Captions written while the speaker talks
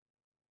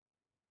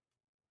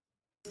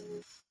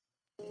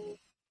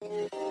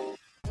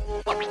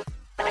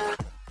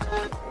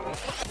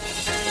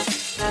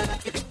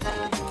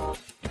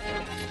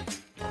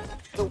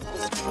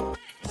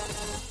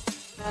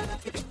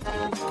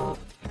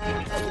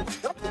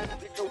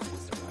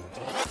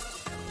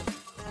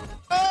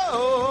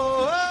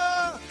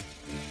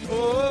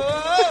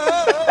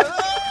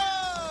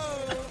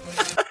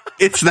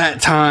It's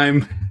that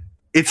time.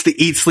 It's the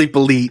Eat Sleep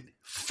Elite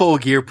Full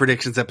Gear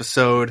predictions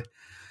episode.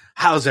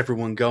 How's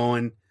everyone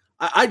going?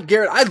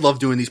 Garrett, I love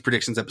doing these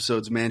predictions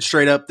episodes, man.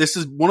 Straight up, this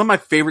is one of my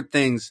favorite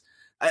things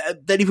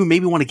that even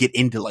made me want to get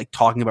into like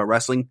talking about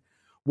wrestling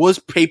was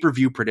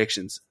pay-per-view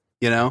predictions,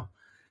 you know?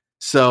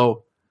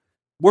 So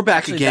we're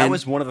back again. That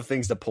was one of the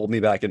things that pulled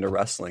me back into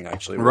wrestling,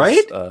 actually.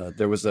 Right?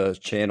 There was a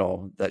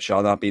channel that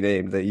shall not be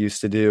named that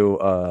used to do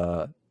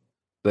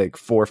like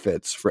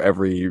forfeits for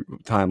every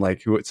time,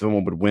 like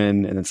someone would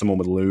win and then someone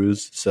would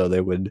lose. So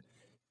the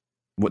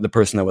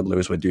person that would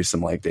lose would do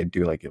they'd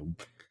do like a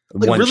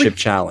one really, chip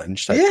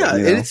challenge type yeah, thing,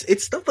 you know? And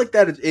it's stuff like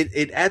that.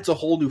 It adds a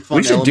whole new fun.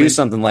 We should element. do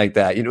something like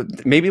that. You know,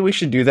 maybe we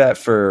should do that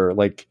for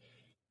like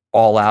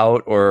All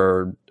Out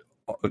or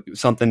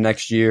something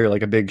next year,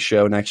 like a big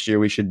show next year.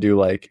 We should do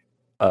like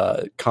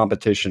a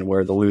competition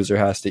where the loser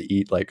has to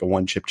eat like a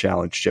one chip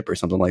challenge chip or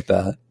something like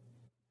that.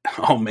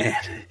 Oh man,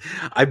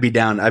 I'd be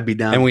down.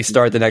 And we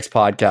start the next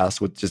podcast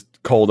with just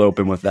cold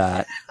open with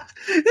that.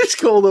 It's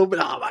cold open.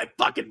 Oh, my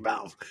fucking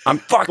mouth. I'm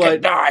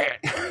fucking dying.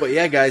 But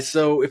yeah, guys.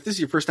 So if this is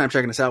your first time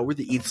checking us out, we're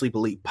the Eat Sleep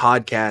Elite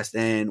podcast,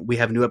 and we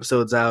have new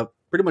episodes out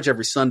pretty much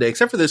every Sunday,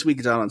 except for this week.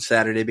 It's out on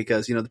Saturday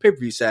because, you know, the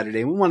pay-per-view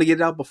Saturday. We want to get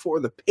it out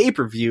before the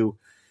pay-per-view.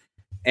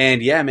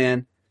 And yeah,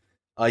 man,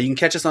 you can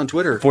catch us on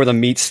Twitter. For the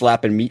Meat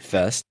Slap and Meat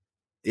Fest.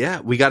 Yeah,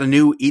 we got a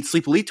new Eat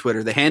Sleep Elite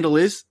Twitter. The handle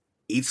is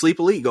Eat Sleep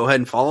Elite. Go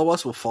ahead and follow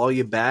us. We'll follow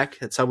you back.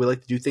 That's how we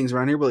like to do things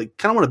around here. But we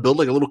kind of want to build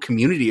like a little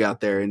community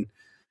out there and,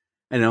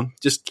 you know,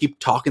 just keep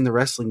talking the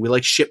wrestling. We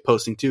like shit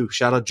posting too.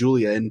 Shout out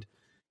Julia. And,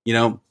 you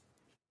know,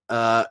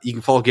 you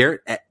can follow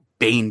Garrett at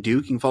Bane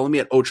Duke. You can follow me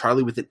at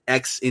O'Charlie with an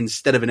X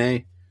instead of an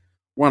A.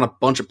 We're on a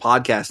bunch of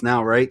podcasts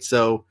now, right?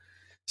 So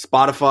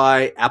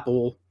Spotify,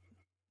 Apple,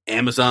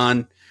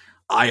 Amazon,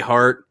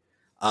 iHeart,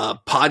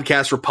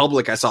 Podcast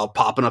Republic I saw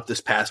popping up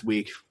this past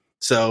week.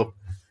 So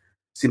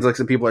seems like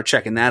some people are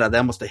checking that out.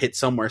 That must have hit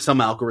somewhere,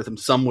 some algorithm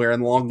somewhere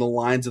along the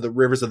lines of the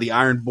Rivers of the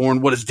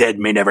Ironborn. What is dead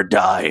may never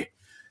die.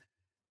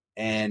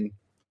 And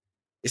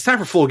it's time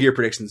for Full Gear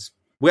predictions.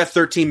 We have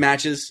 13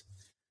 matches.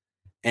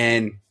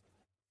 And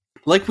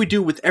like we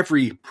do with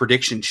every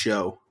prediction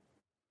show,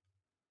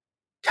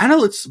 kind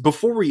of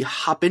before we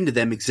hop into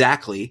them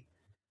exactly,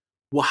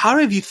 well, how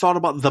have you thought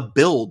about the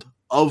build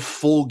of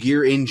Full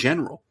Gear in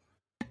general?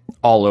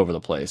 All over the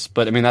place.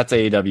 But, I mean, that's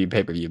AEW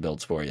pay-per-view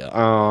builds for you.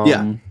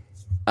 Yeah.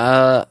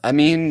 I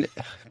mean,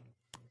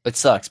 it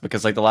sucks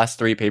because like the last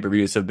 3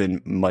 pay-per-views have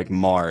been like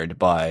marred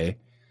by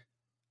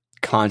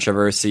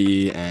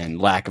controversy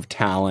and lack of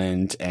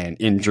talent and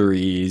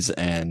injuries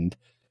and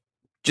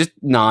just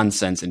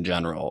nonsense in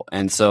general.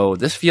 And so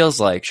this feels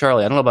like,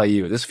 Charlie, I don't know about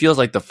you, this feels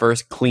like the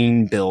first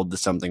clean build to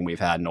something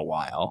we've had in a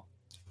while,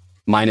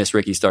 minus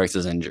Ricky Starks'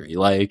 injury.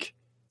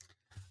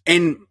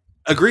 And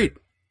agreed.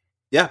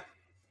 Yeah.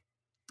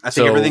 I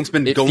think everything's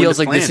been going to plan. It feels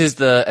like this is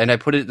and I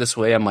put it this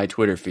way on my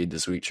Twitter feed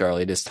this week,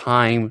 Charlie. It is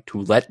time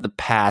to let the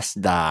past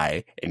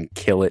die and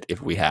kill it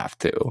if we have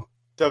to.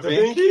 Da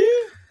Vinci?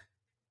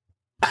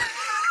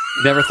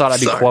 Never thought I'd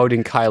be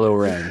quoting Kylo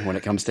Ren when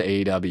it comes to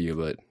AEW,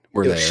 but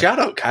we're there. Shout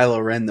out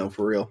Kylo Ren, though,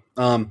 for real.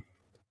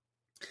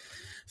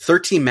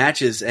 13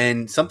 matches,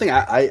 and something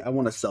I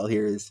want to sell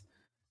here is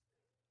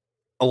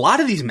a lot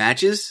of these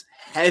matches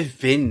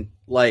have been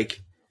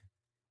like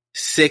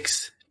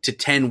 6 to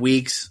 10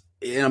 weeks.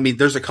 I mean,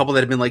 there's a couple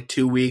that have been like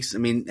 2 weeks. I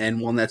mean, and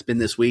one that's been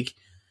this week.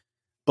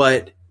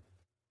 But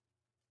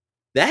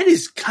that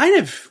is kind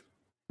of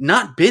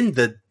not been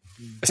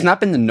it's not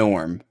been the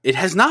norm. It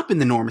has not been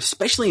the norm,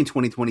 especially in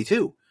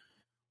 2022.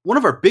 One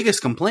of our biggest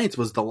complaints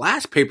was the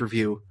last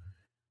pay-per-view.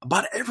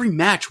 About every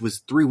match was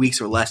 3 weeks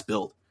or less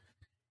build.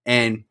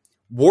 And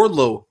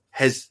Wardlow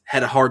has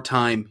had a hard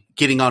time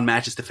getting on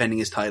matches defending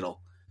his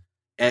title.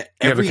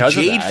 Every because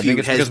Jade of that. I think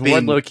it's because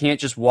Wardlow can't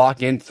just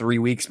walk in 3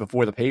 weeks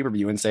before the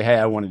pay-per-view and say, hey,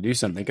 I want to do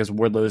something, because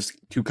Wardlow's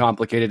too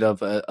complicated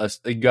of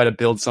you got to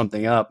build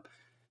something up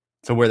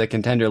to where the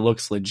contender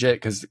looks legit,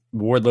 because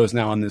Wardlow's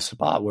now in this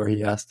spot where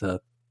he has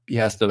to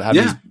have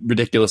these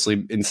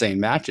ridiculously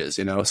insane matches,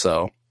 you know,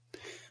 so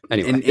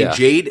anyway. And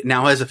Jade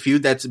now has a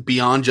feud that's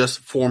beyond just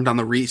formed on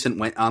the recent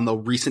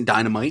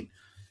Dynamite.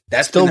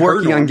 That's still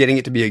working on getting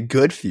it to be a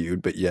good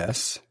feud, but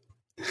yes.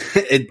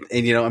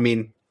 and you know, I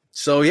mean,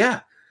 so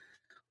yeah.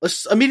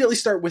 Let's immediately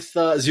start with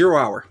 0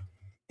 Hour.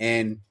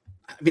 And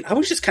I mean, I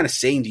was just kind of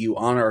saying to you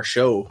on our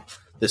show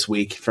this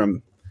week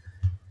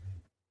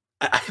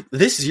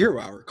this 0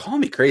 Hour, call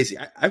me crazy.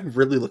 I'm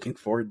really looking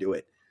forward to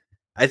it.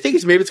 I think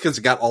it's because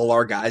it got all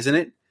our guys in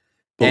it.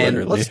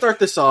 And let's start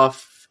this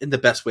off in the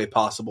best way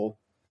possible.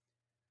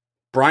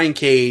 Brian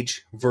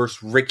Cage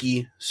versus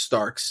Ricky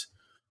Starks.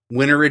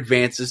 Winner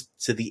advances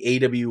to the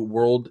AEW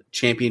World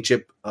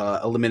Championship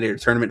Eliminator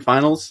Tournament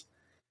Finals.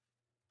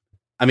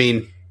 I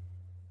mean,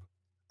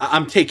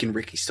 I'm taking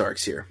Ricky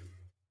Starks here.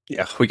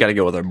 Yeah, we got to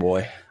go with our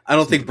boy. I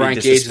don't think Brian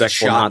Cage is a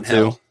shot in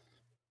hell.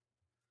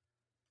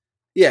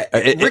 Yeah,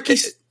 Ricky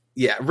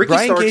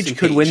Brian Starks Cage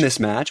could win this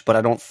match, but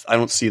I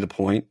don't see the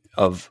point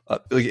of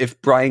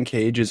if Brian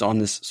Cage is on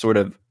this sort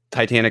of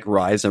Titanic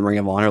rise in Ring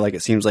of Honor, like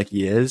it seems like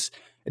he is.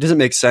 It doesn't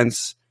make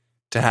sense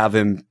to have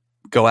him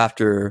go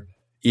after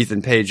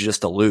Ethan Page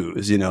just to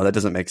lose. You know, that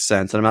doesn't make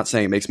sense. And I'm not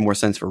saying it makes more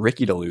sense for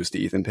Ricky to lose to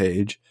Ethan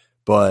Page,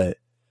 but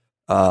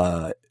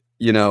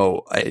you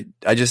know,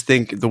 I just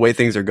think the way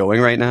things are going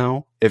right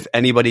now, if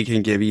anybody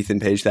can give Ethan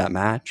Page that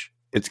match,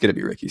 it's going to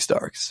be Ricky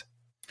Starks.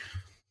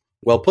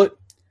 Well put.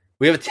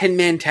 We have a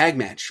 10-man tag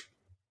match.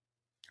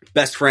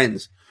 Best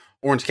Friends,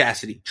 Orange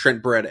Cassidy,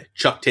 Trent Beretta,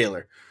 Chuck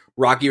Taylor,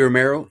 Rocky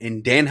Romero,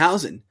 and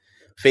Danhausen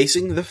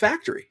facing The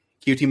Factory.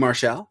 QT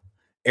Marshall,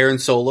 Aaron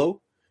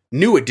Solo,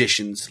 new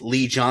additions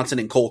Lee Johnson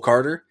and Cole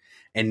Carter,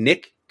 and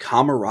Nick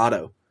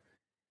Camarado.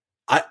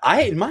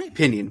 I in my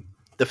opinion,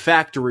 The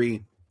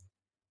Factory,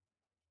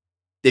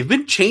 they've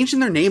been changing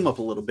their name up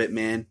a little bit,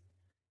 man.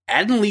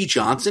 Adding Lee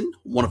Johnson,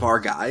 one of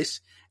our guys,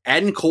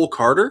 adding Cole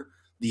Carter,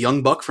 the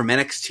young buck from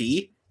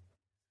NXT.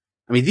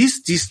 I mean,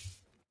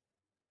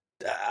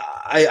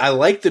 I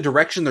like the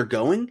direction they're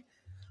going.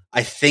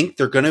 I think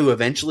they're going to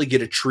eventually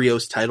get a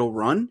trios title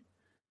run.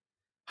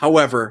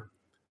 However,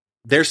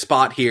 their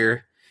spot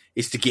here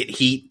is to get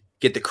heat,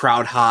 get the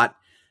crowd hot.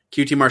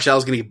 QT Marshall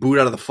is going to get booed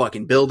out of the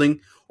fucking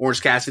building.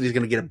 Orange Cassidy is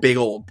going to get a big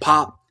old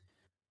pop.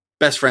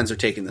 Best Friends are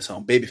taking this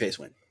home. Babyface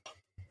win.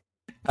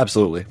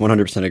 Absolutely.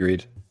 100%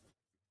 agreed.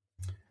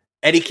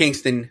 Eddie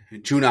Kingston,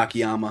 Jun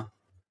Akiyama.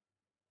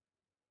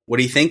 What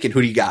do you think and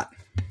who do you got?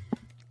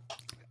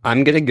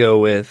 I'm going to go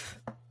with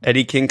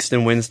Eddie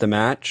Kingston wins the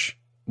match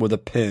with a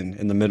pin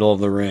in the middle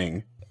of the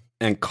ring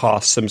and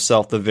costs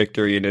himself the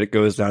victory, and it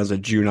goes down as a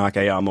Jun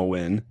Akiyama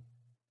win.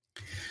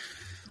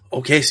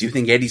 Okay, so you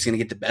think Eddie's going to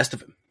get the best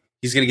of him?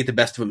 He's going to get the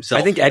best of himself.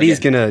 I think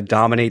Eddie's going to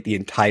dominate the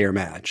entire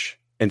match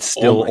and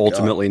still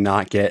ultimately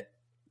not get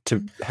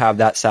to have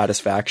that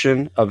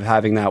satisfaction of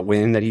having that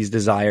win that he's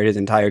desired his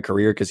entire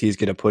career, because he's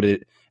going to put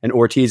it, and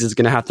Ortiz is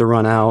going to have to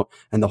run out,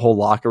 and the whole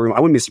locker room. I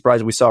wouldn't be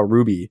surprised if we saw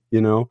Ruby,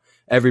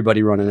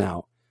 everybody running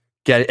out.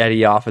 Get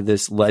Eddie off of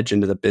this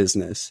legend of the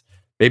business.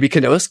 Maybe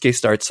Konosuke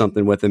starts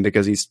something with him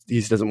because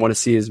he doesn't want to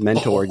see his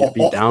mentor get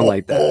beat down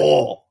like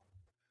that.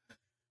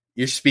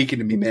 You're speaking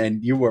to me, man.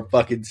 You are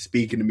fucking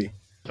speaking to me.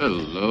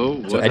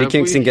 Hello. So Eddie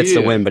Kingston gets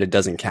the win, but it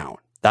doesn't count.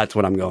 That's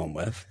what I'm going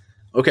with.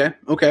 Okay.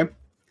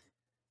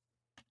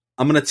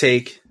 I'm gonna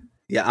take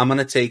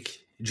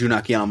Jun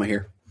Akiyama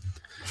here.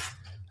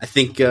 I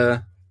think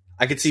I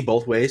could see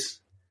both ways.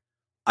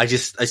 I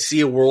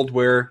see a world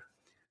where,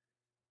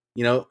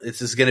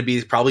 this is going to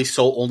be probably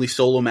only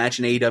solo match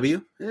in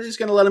AEW. They're just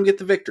going to let him get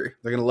the victory.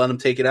 They're going to let him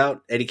take it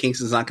out. Eddie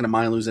Kingston's not going to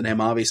mind losing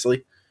him,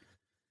 obviously.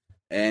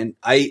 And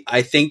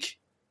I think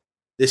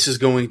this is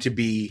going to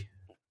be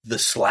the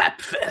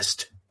slap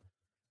fest.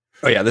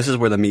 Oh yeah, this is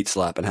where the meat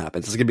slapping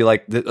happens. It's going to be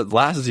like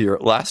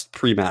last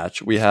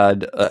pre-match, we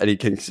had Eddie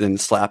Kingston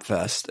slap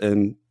fest,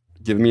 and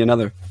give me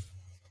another.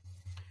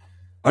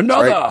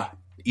 Right.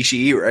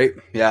 Ishii, right?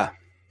 Yeah.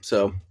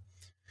 So,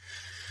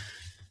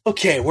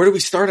 okay, where do we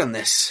start on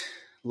this?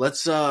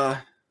 Let's I'm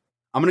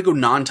going to go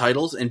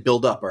non-titles and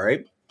build up, all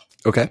right?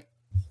 Okay.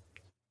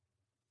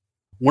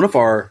 One of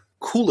our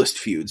coolest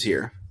feuds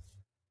here.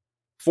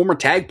 Former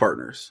tag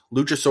partners,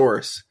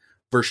 Luchasaurus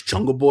versus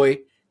Jungle Boy,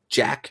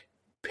 Jack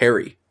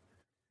Perry.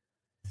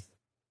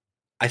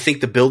 I think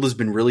the build has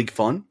been really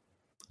fun.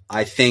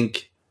 I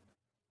think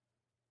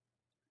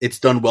it's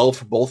done well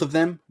for both of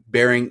them,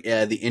 bearing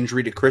the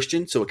injury to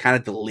Christian, so it kind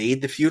of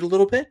delayed the feud a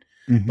little bit.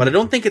 Mm-hmm. But I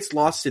don't think it's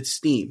lost its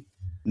steam.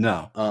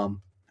 No. I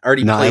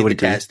already played the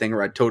Taz thing,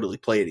 or I'd totally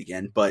play it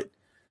again. But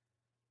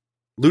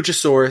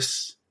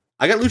Luchasaurus,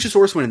 I got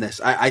Luchasaurus winning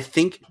this. I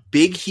think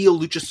big heel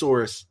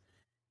Luchasaurus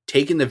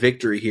taking the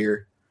victory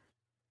here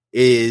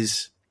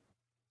is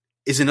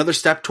another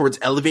step towards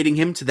elevating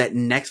him to that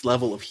next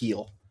level of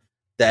heel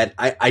that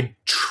I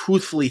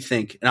truthfully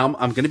think, and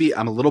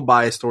I'm a little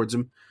biased towards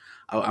him.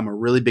 I'm a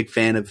really big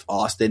fan of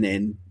Austin,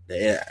 and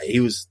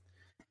he's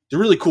a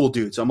really cool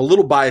dude. So I'm a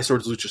little biased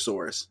towards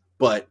Luchasaurus,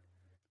 but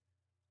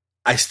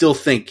I still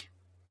think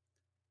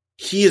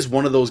he is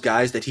one of those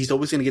guys that he's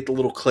always going to get the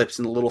little clips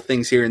and the little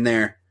things here and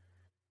there.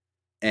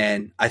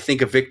 And I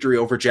think a victory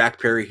over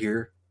Jack Perry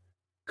here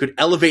could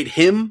elevate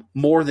him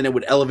more than it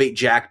would elevate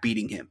Jack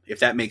beating him, if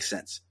that makes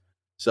sense.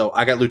 So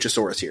I got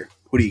Luchasaurus here.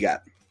 Who do you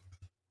got?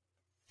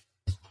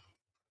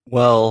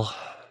 Well,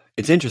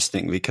 it's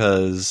interesting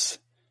because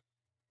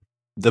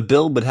the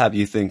build would have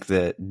you think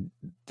that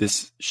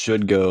this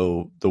should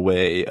go the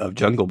way of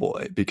Jungle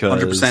Boy,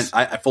 because 100%.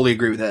 I fully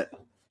agree with that.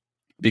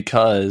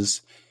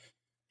 Because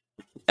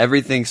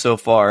everything so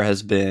far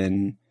has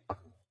been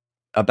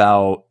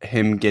about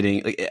him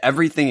getting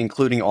everything,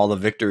 including all the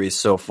victories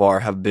so far,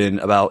 have been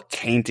about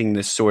tainting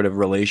this sort of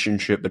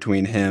relationship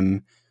between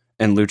him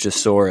and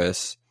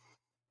Luchasaurus.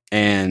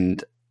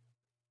 And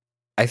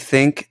I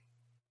think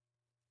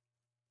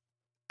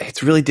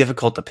it's really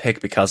difficult to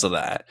pick because of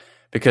that.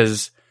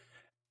 Because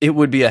it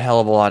would be a hell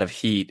of a lot of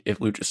heat if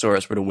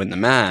Luchasaurus were to win the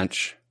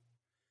match.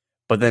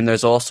 But then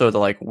there's also the,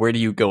 like, where do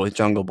you go with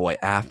Jungle Boy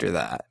after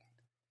that?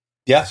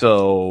 Yeah.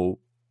 So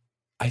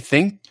I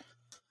think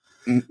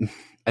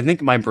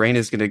my brain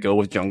is going to go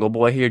with Jungle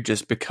Boy here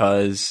just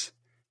because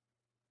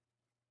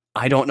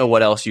I don't know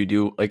what else you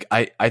do. Like,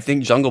 I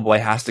think Jungle Boy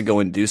has to go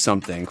and do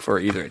something for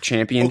either a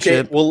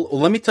championship. Okay, well,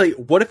 let me tell you,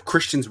 what if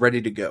Christian's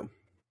ready to go?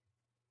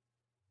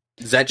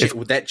 Would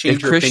that change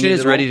If your Christian opinion is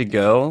at all? ready to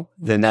go,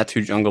 then that's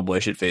who Jungle Boy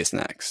should face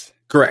next.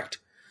 Correct.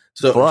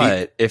 So,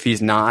 But if he's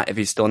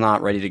still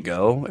not ready to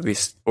go,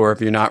 if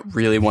you're not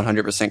really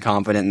 100%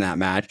 confident in that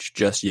match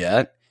just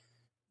yet,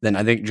 then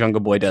I think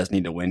Jungle Boy does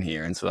need to win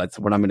here. And so that's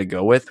what I'm going to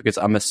go with, because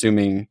I'm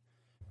assuming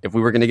if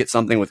we were going to get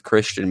something with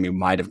Christian, we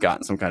might have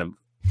gotten some kind of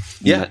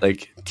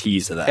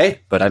tease of that.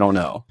 Hey. But I don't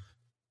know.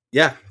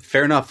 Yeah,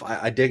 fair enough.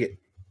 I dig it.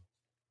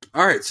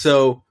 All right,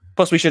 so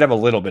Plus, we should have a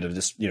little bit of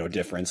just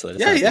difference. So it's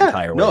not the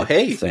entire no, way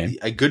hey, same.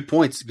 good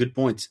points. Good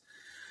points.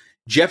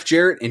 Jeff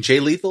Jarrett and Jay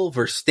Lethal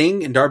versus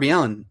Sting and Darby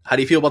Allin. How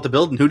do you feel about the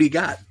build, and who do you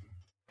got?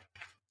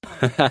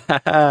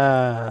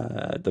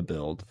 The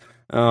build.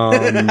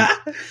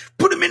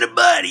 Put him in a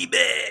body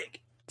bag.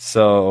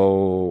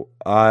 So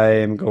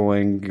I'm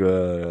going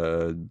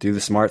to do the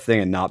smart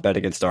thing and not bet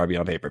against Darby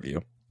on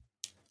pay-per-view.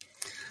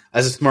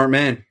 As a smart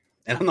man.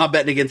 And I'm not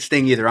betting against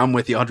Sting either. I'm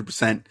with you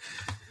 100%.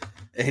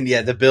 And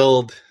yeah, the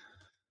build,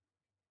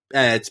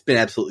 it's been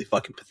absolutely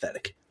fucking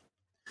pathetic.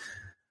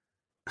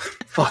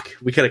 Fuck,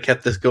 we could have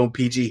kept this going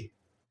PG.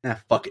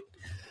 Fuck it.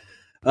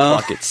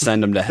 Fuck it,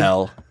 send him to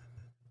hell.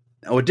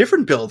 Now, a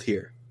different build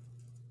here.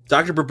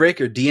 Dr. Britt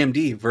Baker,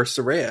 DMD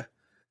versus Saraya.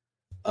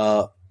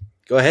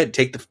 Go ahead,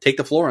 take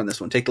the floor on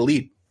this one. Take the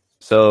lead.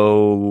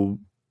 So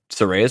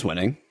Saraya's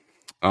winning.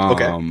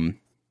 Okay.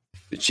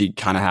 She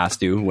kind of has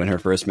to win her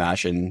first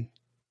match in,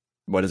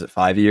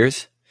 5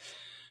 years?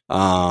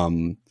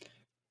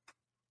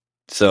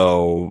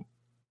 So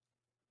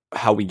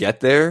how we get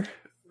there,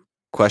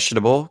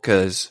 questionable,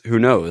 because who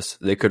knows?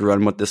 They could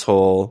run with this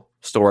whole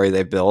story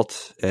they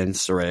built, and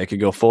Saraya could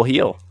go full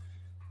heel.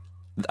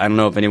 I don't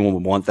know if anyone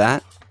would want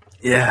that.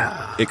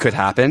 Yeah. It could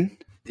happen.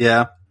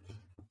 Yeah.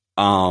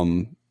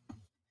 And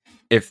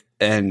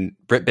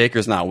Britt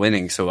Baker's not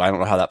winning, so I don't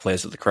know how that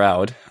plays with the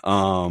crowd.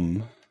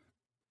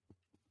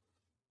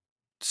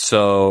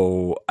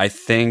 So I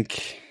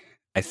think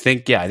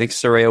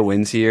Saraya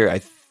wins here. I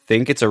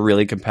think it's a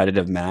really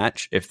competitive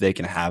match if they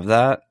can have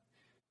that.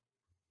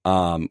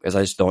 Because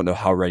I just don't know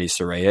how ready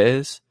Saraya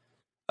is.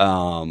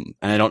 And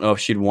I don't know if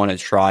she'd want to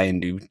try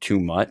and do too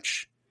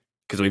much,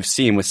 because we've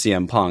seen with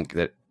CM Punk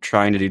that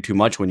trying to do too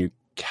much when you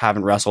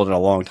haven't wrestled in a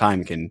long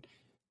time can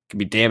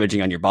be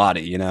damaging on your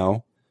body,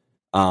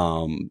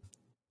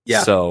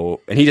 Yeah.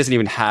 So, and he didn't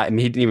even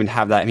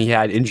have that. I mean, he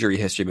had injury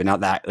history, but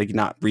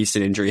not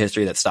recent injury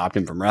history that stopped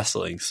him from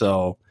wrestling.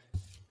 So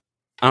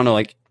I don't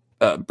know,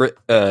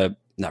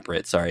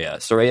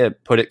 Saraya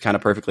put it kind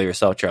of perfectly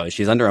herself, Charlie.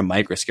 She's under a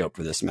microscope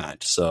for this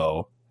match.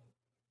 So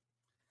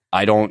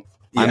I'm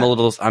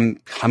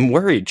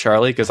worried,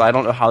 Charlie, because I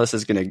don't know how this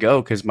is going to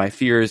go, because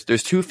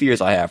there's two fears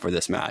I have for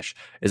this match,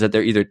 is that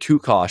they're either too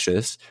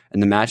cautious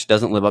and the match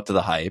doesn't live up to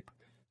the hype,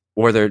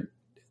 or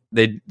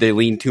they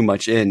lean too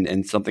much in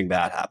and something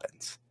bad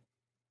happens.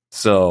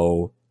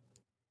 So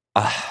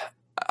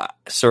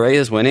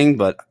Saraya's winning,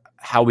 but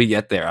how we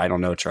get there, I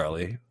don't know,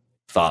 Charlie.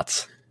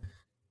 Thoughts?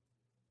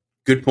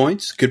 Good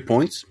points.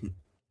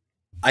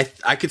 I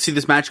could see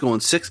this match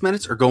going 6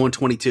 minutes or going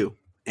 22.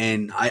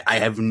 And I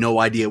have no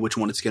idea which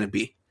one it's going to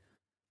be.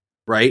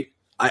 Right?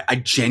 I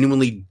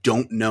genuinely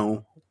don't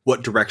know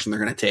what direction they're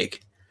going to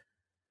take.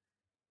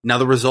 Now,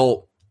 the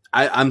result,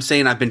 I'm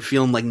saying I've been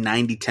feeling like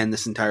 90-10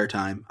 this entire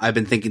time. I've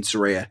been thinking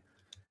Saraya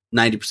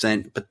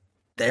 90%, but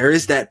there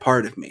is that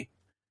part of me.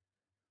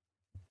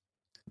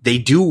 They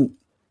do.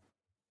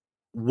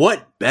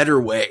 What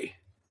better way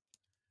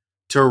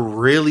to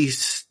really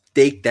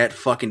stake that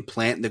fucking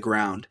plant in the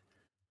ground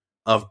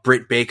of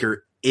Britt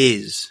Baker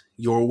is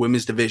your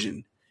women's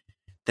division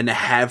than to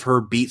have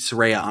her beat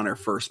Saraya on her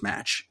first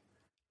match?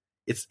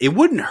 It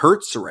wouldn't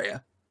hurt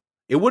Saraya.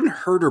 It wouldn't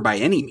hurt her by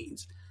any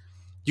means.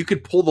 You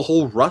could pull the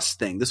whole Russ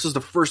thing. This was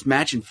the first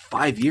match in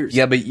 5 years.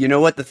 Yeah, but you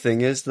know what the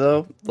thing is,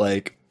 though?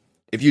 Like,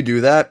 if you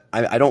do that,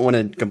 I don't want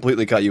to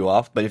completely cut you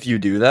off, but if you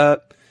do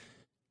that,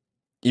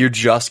 you're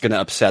just going to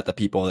upset the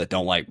people that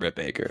don't like Britt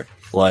Baker.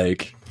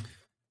 Like,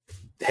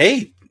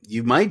 hey,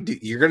 you're going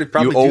to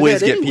probably always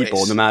do that get anyways.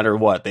 people, no matter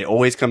what. They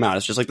always come out.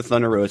 It's just like the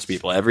Thunder Roads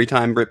people. Every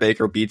time Britt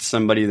Baker beats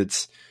somebody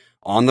that's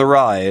on the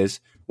rise,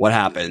 what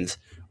happens?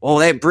 Oh,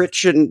 Britt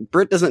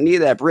doesn't need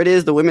that. Britt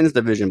is the women's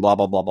division, blah,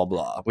 blah, blah, blah,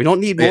 blah. We don't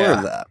need more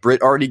of that.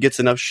 Britt already gets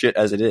enough shit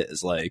as it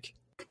is. Like,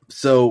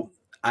 so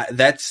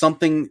that's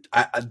something,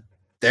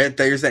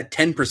 there's that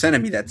 10%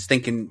 of me that's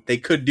thinking they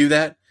could do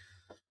that.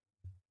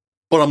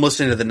 But I'm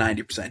listening to the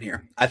 90%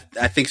 here. I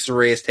think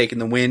Saraya's taking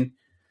the win.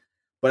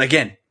 But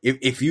again,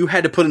 if you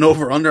had to put an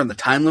over-under on the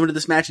time limit of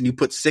this match and you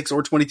put 6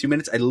 or 22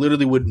 minutes, I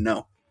literally wouldn't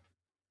know.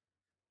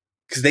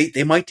 Because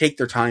they might take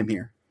their time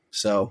here.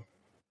 So,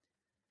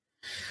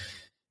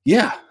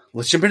 yeah,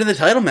 let's jump into the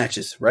title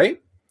matches, right?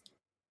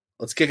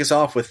 let's kick us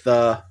off with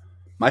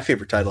my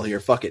favorite title here.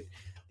 Fuck it.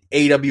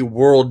 AEW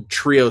World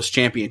Trios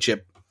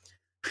Championship.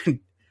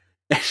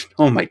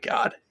 Oh my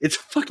god. It's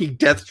fucking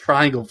Death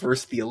Triangle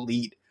versus the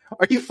Elite.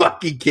 Are you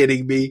fucking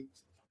kidding me?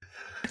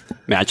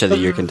 Match of the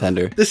year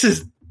contender.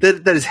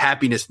 That is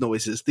happiness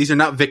noises. These are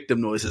not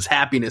victim noises,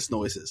 happiness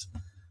noises.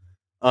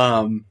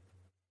 I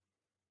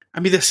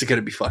mean, this is going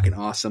to be fucking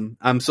awesome.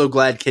 I'm so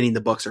glad Kenny and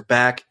the Bucks are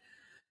back.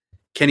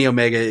 Kenny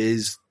Omega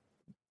is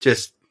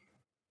just,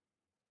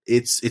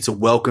 it's a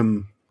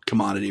welcome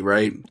commodity,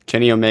 right?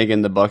 Kenny Omega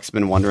and the Bucks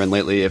been wondering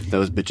lately if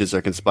those bitches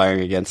are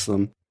conspiring against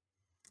them.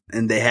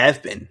 And they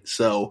have been.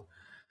 So,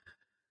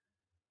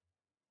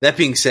 that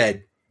being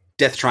said,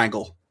 Death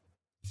Triangle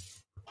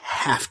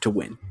have to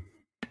win.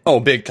 Oh,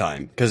 big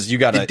time. Because you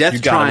gotta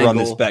run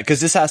this back. Because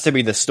this has to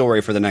be the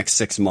story for the next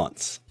 6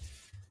 months.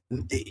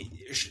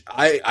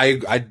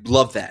 I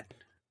love that.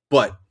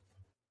 But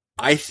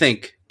I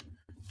think,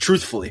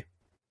 truthfully,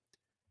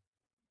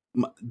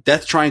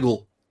 Death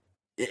Triangle,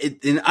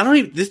 and I don't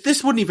even,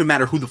 this wouldn't even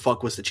matter who the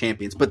fuck was the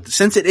champions, but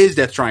since it is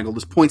Death Triangle,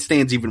 this point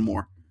stands even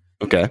more.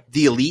 Okay.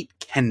 The Elite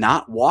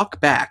cannot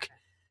walk back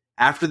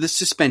after the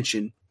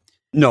suspension.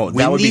 No,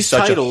 that would be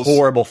such a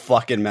horrible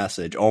fucking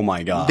message. Oh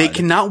my god. They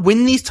cannot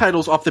win these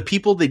titles off the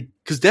people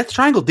because Death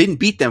Triangle didn't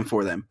beat them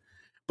for them.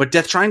 But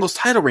Death Triangle's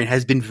title reign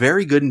has been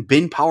very good and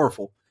been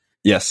powerful.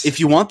 Yes. If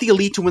you want the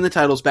Elite to win the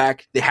titles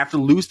back, they have to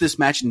lose this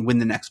match and win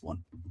the next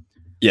one.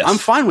 Yes. I'm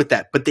fine with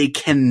that, but they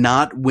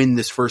cannot win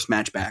this first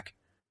match back.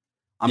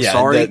 I'm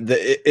sorry.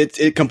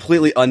 It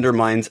completely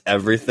undermines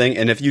everything.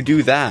 And if you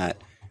do that,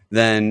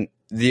 then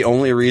the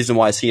only reason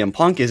why CM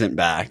Punk isn't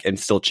back and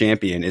still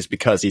champion is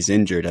because he's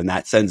injured, and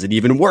that sends an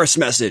even worse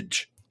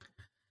message.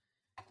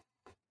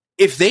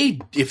 If they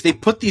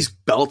put these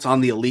belts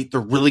on the Elite,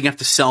 they're really going to have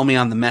to sell me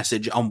on the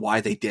message on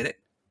why they did it.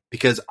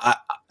 Because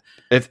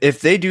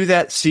if they do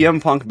that,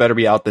 CM Punk better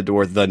be out the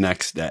door the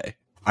next day.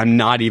 I'm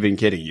not even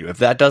kidding you. If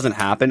that doesn't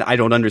happen, I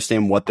don't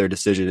understand what their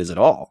decision is at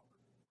all.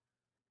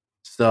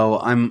 So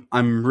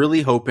I'm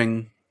really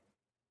hoping,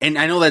 and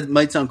I know that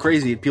might sound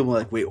crazy. People are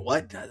like, wait,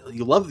 what?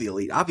 You love the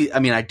Elite. I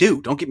mean, I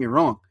do. Don't get me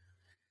wrong.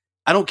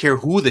 I don't care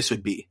who this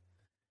would be.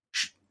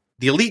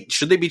 The Elite,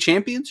 should they be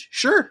champions?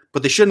 Sure.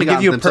 But they shouldn't have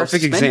gotten themselves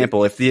suspended. I'll give you a perfect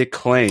example. If the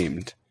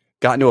Acclaimed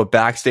got into a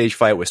backstage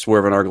fight with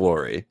Swerve in Our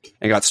Glory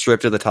and got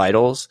stripped of the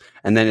titles,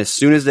 and then as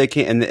soon as they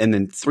came, and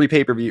then a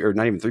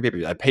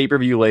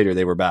pay-per-view later,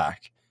 they were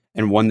back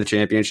and won the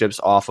championships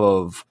off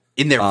of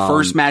in their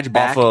first match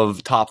back off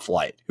of Top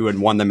Flight, who had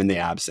won them in the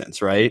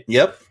absence, right?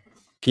 Yep.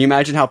 Can you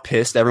imagine how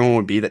pissed everyone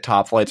would be that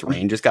Top Flight's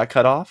reign just got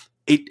cut off?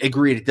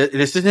 Agreed.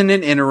 This isn't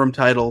an interim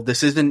title.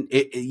 This isn't.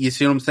 You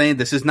see what I'm saying?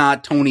 This is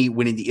not Tony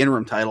winning the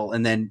interim title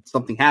and then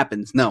something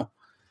happens. No.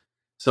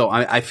 So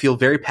I feel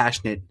very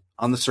passionate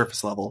on the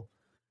surface level.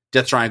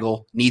 Death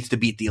Triangle needs to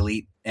beat the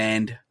Elite,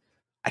 and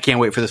I can't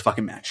wait for this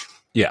fucking match.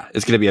 Yeah,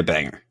 it's going to be a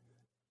banger.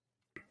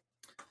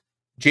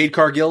 Jade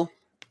Cargill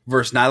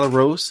versus Nyla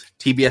Rose,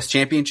 TBS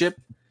Championship.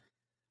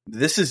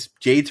 This is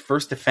Jade's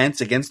first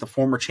defense against a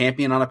former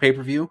champion on a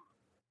pay-per-view.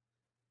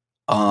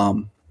 I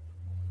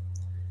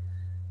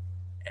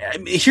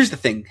mean, here's the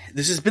thing.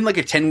 This has been like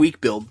a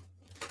 10-week build.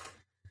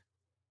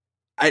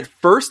 At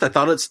first, I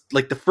thought it's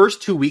like the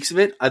first 2 weeks of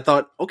it, I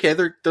thought, okay,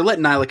 they're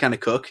letting Nyla kind of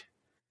cook.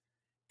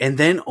 And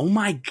then, oh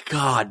my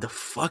god,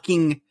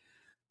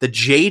 the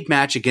Jade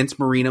match against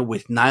Marina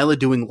with Nyla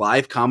doing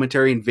live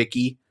commentary and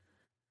Vicky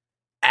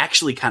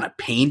actually kind of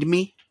pained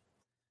me.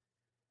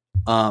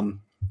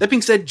 That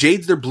being said,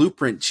 Jade's their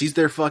blueprint. She's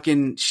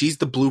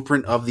the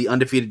blueprint of the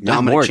undefeated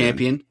dominant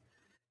champion.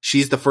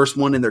 She's the first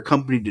one in their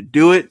company to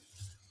do it.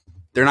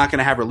 They're not going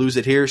to have her lose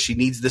it here. She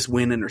needs this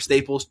win in her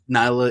staples.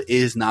 Nyla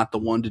is not the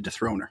one to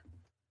dethrone her.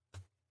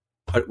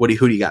 Who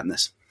do you got in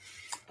this?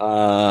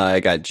 I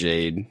got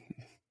Jade.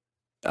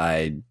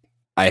 I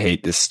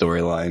hate this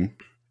storyline.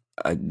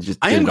 I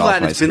am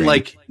glad it's been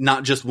like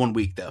not just 1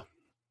 week though.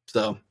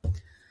 So,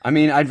 I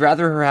mean, I'd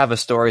rather her have a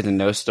story than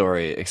no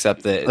story.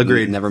 Except that,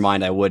 agreed. Never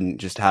mind, I wouldn't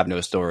just have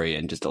no story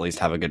and just at least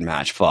have a good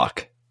match.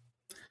 Fuck.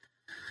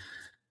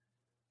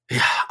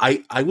 Yeah,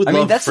 I would. I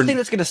mean, that's the thing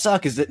that's gonna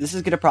suck is that this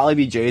is gonna probably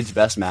be Jade's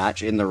best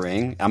match in the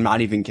ring. I'm not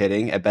even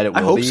kidding. I bet it will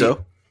be. I hope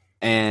so.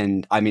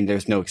 And I mean,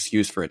 there's no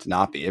excuse for it to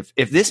not be. If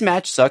this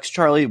match sucks,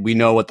 Charlie, we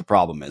know what the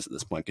problem is at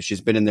this point because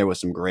she's been in there with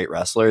some great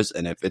wrestlers.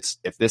 And if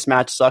this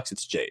match sucks,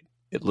 it's Jade.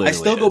 It literally. I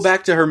still go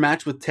back to her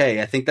match with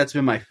Tay. I think that's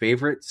been my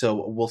favorite.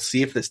 So we'll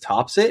see if this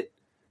tops it.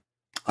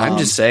 I'm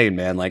just saying,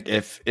 man. Like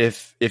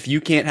if you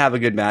can't have a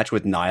good match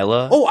with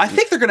Nyla, I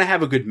think they're gonna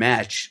have a good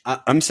match.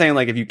 I'm saying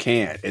like if you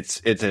can't,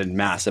 it's a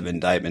massive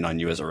indictment on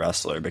you as a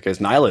wrestler because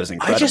Nyla is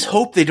incredible. I just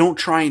hope they don't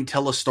try and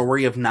tell a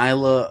story of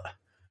Nyla.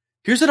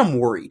 Here's what I'm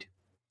worried.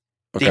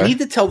 Okay. They need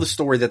to tell the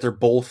story that they're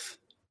both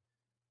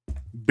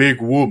big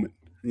woman.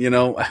 You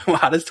know,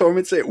 how does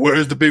Torment say it?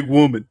 Where's the big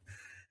woman?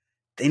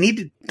 They need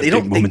to. They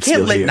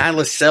can't let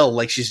Nyla sell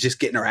like she's just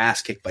getting her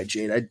ass kicked by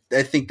Jade.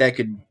 I think that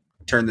could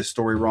turn the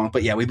story wrong.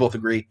 But yeah, we both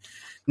agree.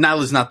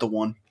 Nyla's not the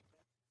one.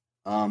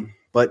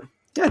 But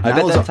yeah, I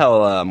bet that's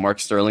how Mark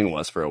Sterling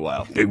was for a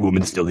while. Big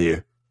woman still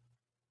here.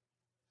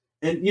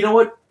 And you know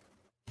what?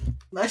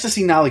 Nice to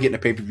see Nyla getting a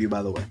pay-per-view,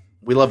 by the way.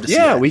 We love to see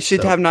Yeah, that, we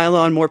should have Nyla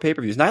on more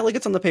pay-per-views. Nyla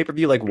gets on the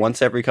pay-per-view like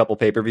once every couple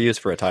pay-per-views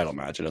for a title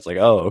match, and it's like,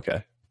 oh,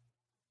 okay.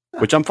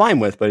 Which I'm fine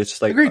with, but it's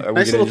just like, Agreed. are we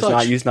Nice going to just little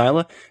touch. not use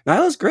Nyla?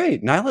 Nyla's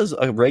great. Nyla's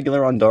a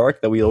regular on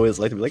Dark that we always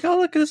like to be like, oh,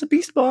 look, it's a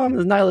Beast Bomb.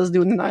 Nyla's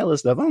doing the Nyla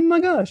stuff. Oh my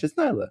gosh, it's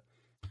Nyla.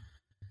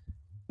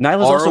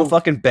 Nyla's also a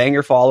fucking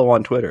banger follow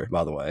on Twitter,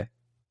 by the way.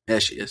 Yeah,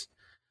 she is.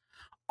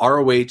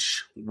 ROH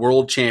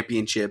World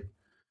Championship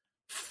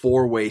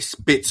 4-way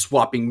spit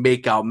swapping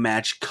makeout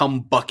match.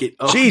 Come bucket.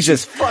 Oh,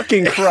 Jesus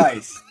fucking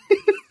Christ.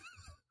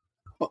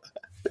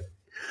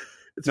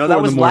 No,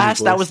 that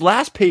was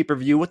last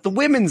pay-per-view with the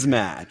women's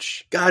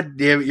match. God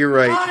damn it, you're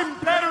right. I'm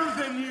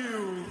better than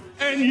you,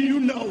 and you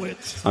know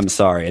it. I'm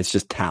sorry, it's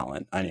just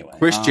talent. Anyway.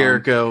 Chris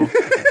Jericho,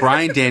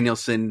 Bryan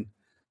Danielson,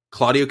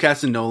 Claudio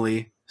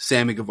Castagnoli,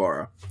 Sammy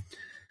Guevara.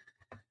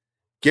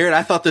 Garrett,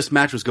 I thought this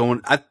match was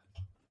going.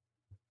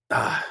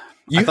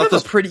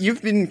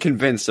 You've been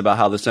convinced about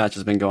how this match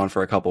has been going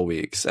for a couple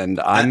weeks, and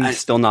I'm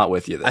still not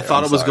with you there. I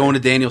thought it was going to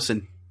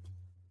Danielson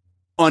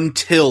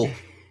until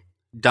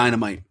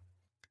Dynamite.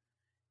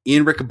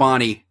 Ian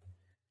Riccaboni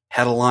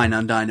had a line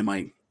on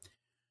Dynamite.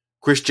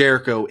 Chris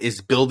Jericho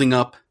is building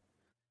up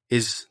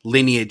his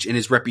lineage and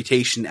his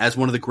reputation as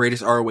one of the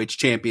greatest ROH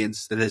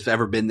champions that has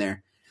ever been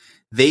there.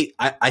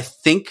 I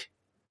think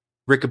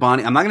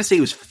Riccaboni, I'm not going to say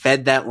he was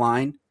fed that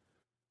line,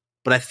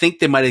 but I think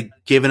they might have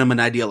given him an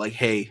idea like,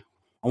 hey,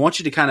 I want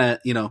you to kind of,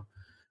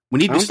 we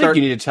need to start.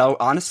 Think you need to tell.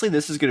 Honestly,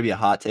 this is going to be a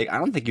hot take. I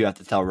don't think you have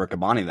to tell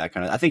Riccaboni that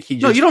kind of. I think he.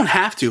 No, you don't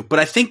have to. But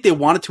I think they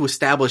wanted to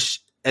establish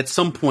at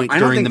some point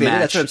during the match.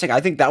 That's what I'm saying. I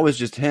think that was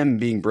just him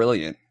being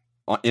brilliant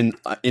in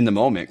the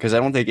moment, because I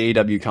don't think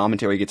AEW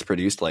commentary gets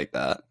produced like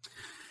that.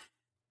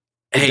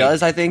 It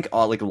does, I think,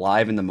 like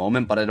live in the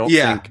moment, but I don't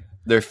think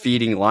they're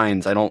feeding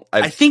lines.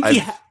 I think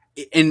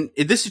and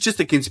this is just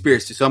a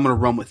conspiracy, so I'm going to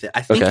run with it.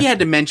 I think he had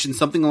to mention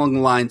something along the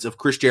lines of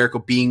Chris Jericho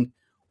being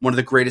one of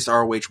the greatest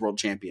ROH world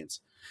champions.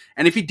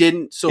 And if he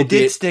didn't, so it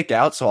did stick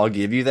out, so I'll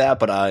give you that.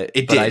 But I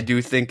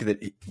do think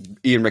that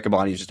Ian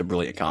Riccaboni is just a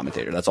brilliant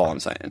commentator. That's all I'm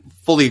saying.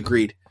 Fully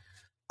agreed.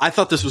 I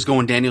thought this was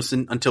going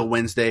Danielson until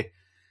Wednesday.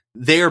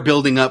 They are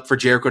building up for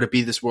Jericho to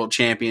be this world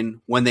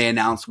champion when they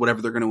announce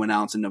whatever they're going to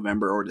announce in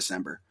November or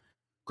December.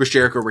 Chris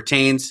Jericho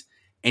retains,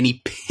 and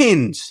he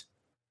pins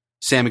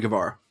Sammy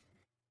Guevara.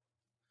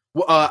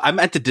 Well, I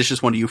meant to dish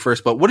this one to you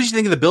first, but what did you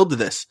think of the build to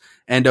this?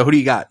 And who do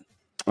you got?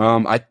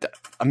 I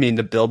mean,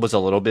 the build was a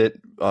little bit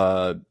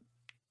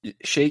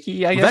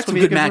shaky, I guess. That's some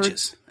good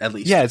matches, at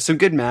least. Yeah, it's some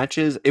good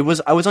matches.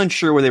 I was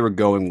unsure where they were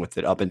going with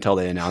it up until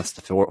they announced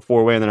the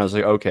four-way, and then I was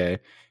like, okay.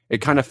 It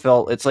kind of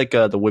felt, it's like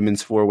the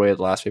women's four-way at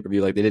the last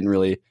pay-per-view. Like, they didn't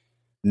really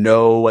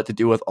know what to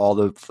do with all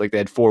the, like, they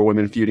had four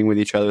women feuding with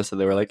each other, so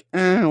they were like,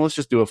 let's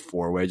just do a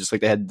four-way. Just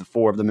like they had the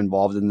four of them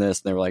involved in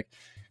this, and they were like,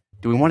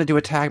 do we want to do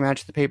a tag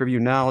match at the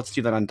pay-per-view now? Let's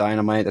do that on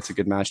Dynamite. That's a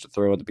good match to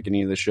throw at the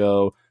beginning of the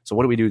show. So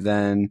what do we do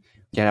then?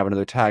 Can't have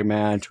another tag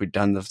match. We've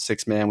done the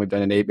 6-man. We've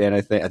done an 8-man.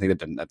 I think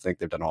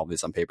they've done all of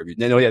this on pay-per-view.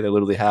 No, yeah, they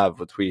literally have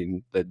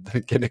between the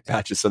gimmick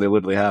matches. So they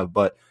literally have,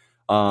 but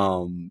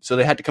so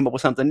they had to come up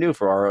with something new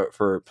for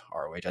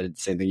ROH. I did the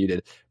same thing you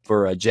did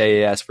for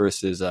JAS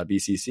versus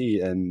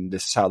BCC, and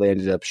this is how they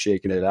ended up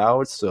shaking it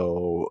out.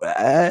 So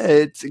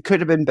it could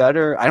have been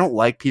better. I don't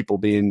like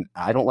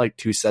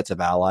two sets of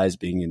allies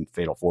being in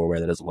Fatal 4-Way.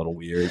 That is a little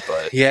weird,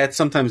 but yeah, it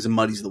sometimes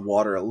muddies the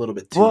water a little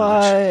bit too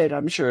much.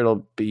 I'm sure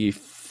it'll be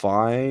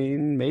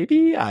fine.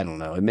 Maybe, I don't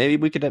know. Maybe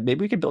we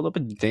could build up a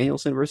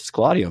Danielson versus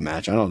Claudio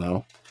match. I don't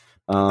know.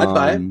 I'd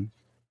buy it.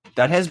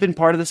 That has been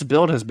part of this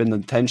build, has been the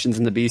tensions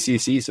in the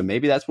BCC. So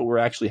maybe that's what we're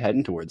actually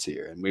heading towards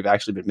here. And we've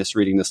actually been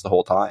misreading this the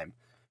whole time.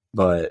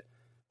 But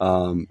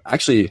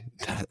actually,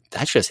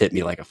 that just hit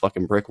me like a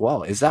fucking brick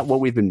wall. Is that what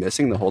we've been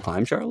missing the whole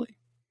time, Charlie?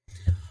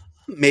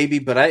 Maybe,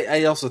 but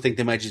I also think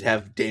they might just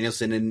have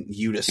Danielson and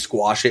Yuta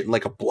squash it in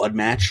like a blood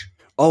match.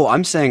 Oh,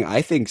 I'm saying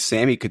I think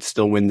Sammy could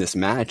still win this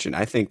match, and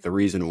I think the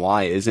reason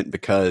why isn't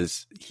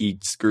because he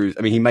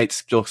might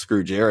still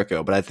screw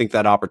Jericho, but I think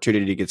that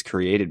opportunity gets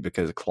created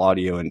because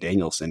Claudio and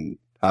Danielson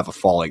have a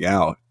falling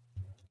out.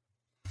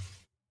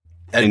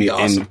 That'd be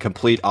awesome. And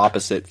complete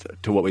opposite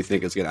to what we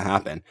think is going to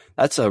happen.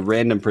 That's a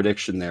random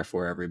prediction there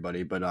for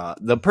everybody, but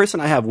the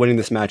person I have winning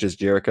this match is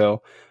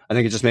Jericho. I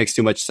think it just makes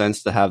too much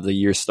sense to have the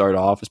year start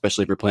off,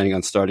 especially if you're planning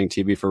on starting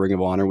TV for Ring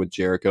of Honor with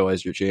Jericho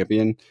as your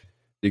champion.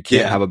 You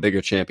can't have a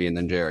bigger champion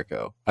than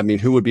Jericho. I mean,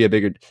 who would be a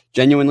bigger...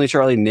 Genuinely,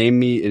 Charlie, name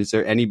me, is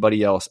there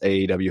anybody else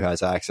AEW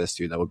has access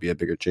to that would be a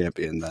bigger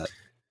champion that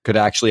could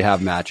actually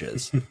have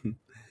matches?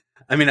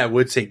 I mean, I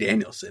would say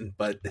Danielson,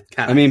 but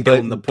kind of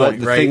the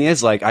thing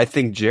is, like, I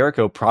think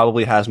Jericho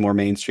probably has more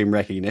mainstream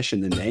recognition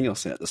than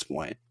Danielson at this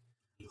point.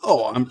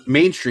 Oh, I'm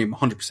mainstream,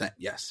 100%,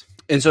 yes.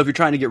 And so if you're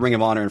trying to get Ring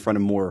of Honor in front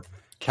of more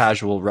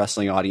casual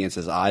wrestling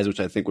audience's eyes, which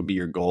I think would be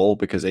your goal,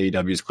 because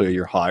AEW is clearly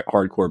your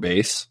hardcore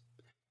base...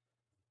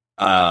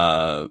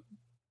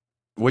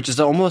 which is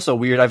almost a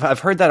weird. I've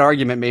heard that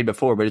argument made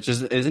before, but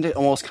isn't it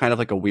almost kind of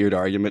like a weird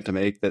argument to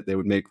make that they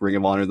would make Ring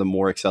of Honor the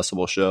more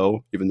accessible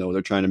show, even though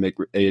they're trying to make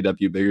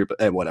AEW bigger?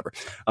 But whatever.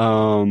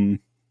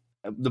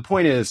 The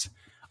point is,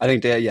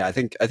 I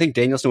think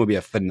Danielson would be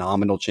a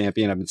phenomenal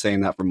champion. I've been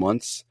saying that for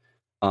months.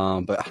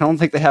 But I don't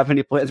think they have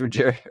any plans for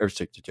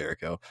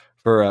Jericho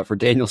for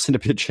Danielson to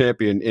be a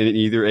champion in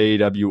either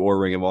AEW or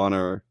Ring of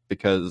Honor,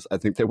 because I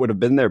think they would have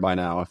been there by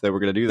now if they were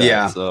going to do that.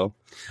 Yeah. So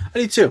I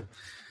do too.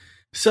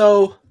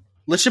 So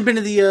let's jump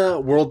into the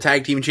World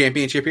Tag Team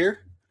Championship here,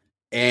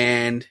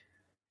 and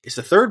it's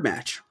the third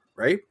match,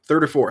 right?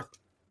 Third or fourth?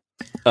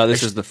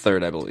 This is the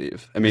third, I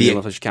believe. I mean,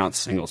 unless you count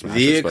singles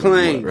matches. The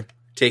Acclaim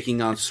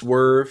taking on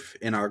Swerve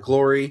in Our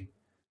Glory.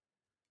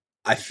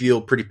 I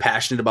feel pretty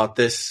passionate about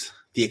this.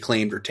 The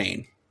Acclaimed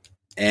retain,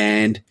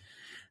 and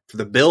for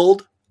the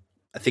build,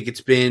 I think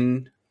it's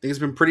been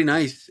pretty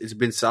nice. It's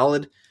been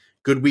solid,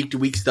 good week to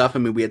week stuff. I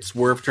mean, we had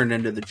Swerve turned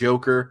into the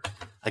Joker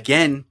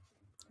again.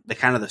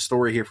 The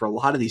story here for a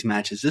lot of these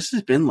matches. This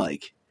has been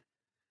like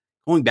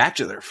going back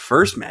to their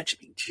first match.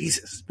 I mean,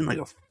 Jesus, it's been like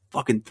a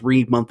fucking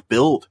 3-month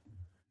build,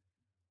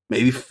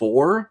 maybe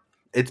 4.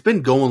 It's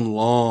been going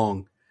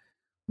long.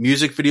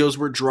 Music videos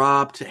were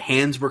dropped,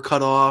 hands were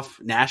cut off,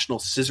 National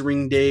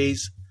Scissoring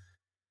Days.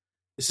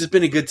 This has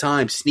been a good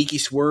time. Sneaky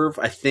Swerve,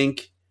 I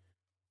think,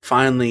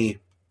 finally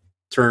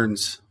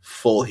turns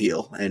full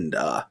heel. And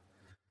I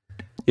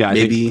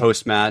maybe think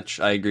post-match,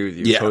 I agree with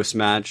you. Yeah.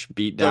 Post-match,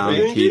 beat down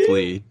Keith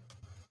Lee.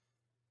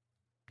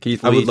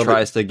 Keith Lee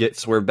tries to get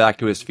Swerve back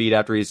to his feet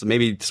after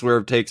maybe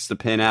Swerve takes the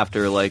pin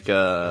after like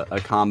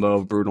a combo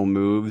of brutal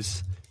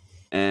moves.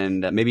 And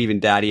maybe even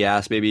Daddy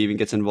Ass maybe even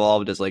gets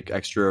involved as like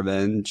extra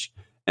revenge.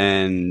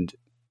 And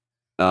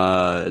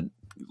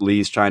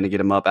Lee's trying to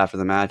get him up after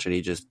the match, and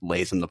he just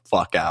lays him the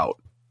fuck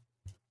out.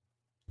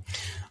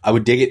 I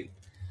would dig it.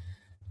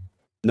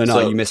 No,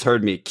 you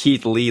misheard me.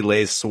 Keith Lee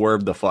lays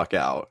Swerve the fuck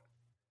out.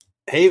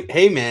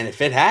 Hey, man,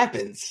 if it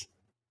happens,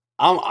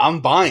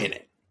 I'm buying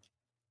it.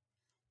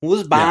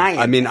 Who's buying?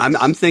 I mean,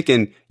 I'm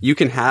thinking you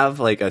can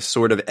have like a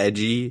sort of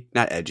edgy,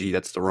 not edgy.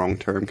 That's the wrong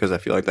term because I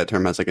feel like that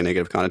term has like a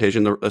negative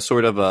connotation. A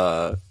sort of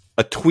a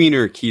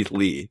tweener Keith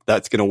Lee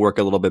that's going to work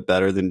a little bit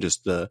better than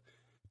just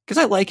because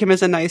I like him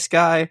as a nice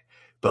guy.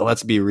 But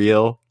let's be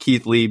real,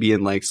 Keith Lee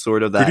being like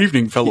sort of that. Good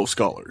evening, fellow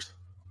scholars.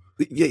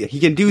 Yeah, he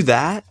can do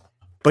that,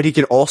 but he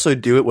can also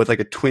do it with like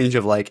a twinge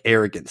of like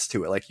arrogance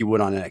to it, like he would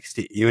on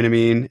NXT. You know what I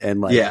mean?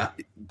 And like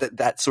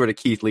that sort of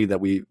Keith Lee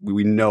that we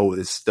know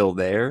is still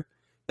there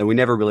that we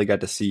never really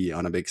got to see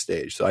on a big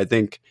stage. So I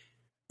think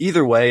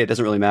either way, it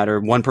doesn't really matter.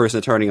 One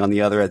person turning on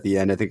the other at the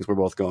end, I think we're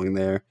both going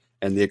there,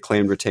 and the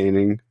Acclaimed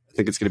retaining. I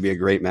think it's going to be a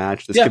great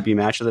match. This could be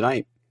match of the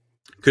night.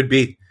 Could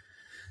be.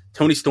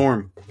 Tony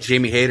Storm,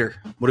 Jamie Hayter.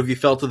 What have you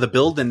felt of the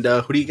build, and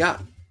who do you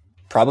got?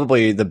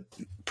 Probably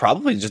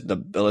just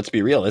the. Let's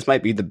be real. This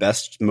might be the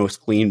best, most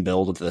clean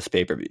build of this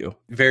pay-per-view.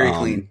 Very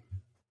clean.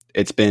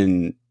 It's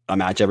been a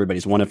match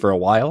everybody's wanted for a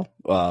while,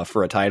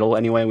 for a title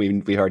anyway.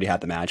 We already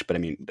had the match, but I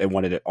mean, they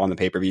wanted it on the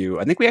pay-per-view.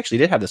 I think we actually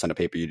did have this on a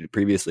pay-per-view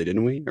previously,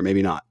 didn't we? Or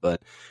maybe not.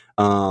 But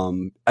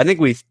I think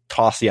we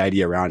tossed the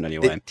idea around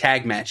anyway. The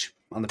tag match.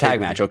 On the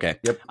tag match, okay.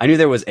 Yep. I knew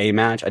there was a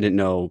match. I didn't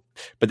know,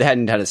 but they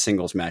hadn't had a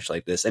singles match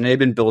like this, and they've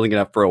been building it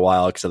up for a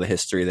while because of the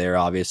history there,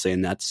 obviously.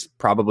 And that's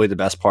probably the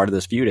best part of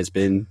this feud has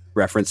been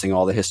referencing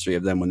all the history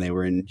of them when they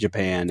were in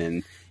Japan.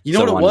 And you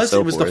know what it was?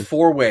 It was the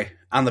 4-way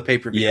on the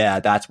pay-per-view. Yeah,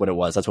 that's what it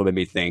was. That's what made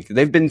me think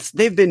they've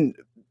been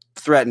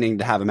threatening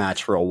to have a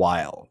match for a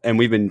while, and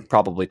we've been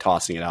probably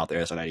tossing it out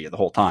there as an idea the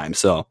whole time.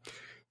 So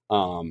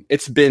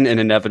it's been an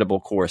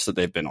inevitable course that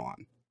they've been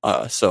on.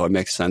 So it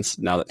makes sense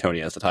now that Tony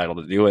has the title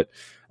to do it.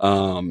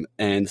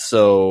 And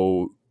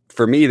so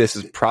for me, this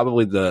is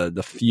probably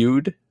the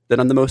feud that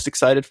I'm the most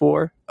excited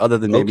for, other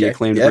than maybe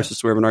Acclaimed versus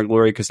Swerve in Our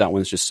Glory, because that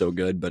one's just so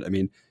good. But I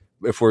mean,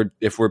 if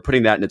we're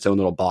putting that in its own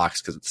little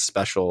box because it's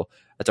special,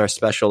 it's our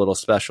special little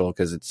special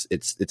because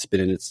it's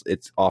been in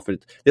it's often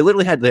they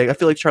literally had I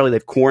feel like Charlie,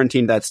 they've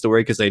quarantined that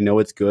story because they know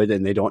it's good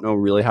and they don't know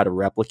really how to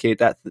replicate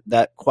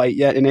that quite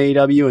yet in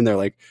AEW, and they're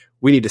like,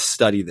 we need to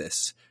study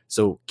this.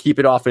 So keep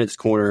it off in its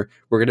corner.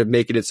 We're going to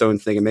make it its own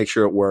thing and make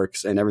sure it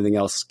works, and everything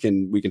else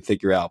we can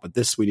figure out. But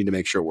this we need to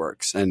make sure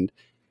works. And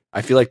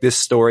I feel like this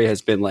story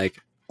has been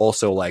like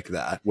also like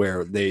that,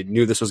 where they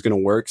knew this was going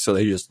to work, so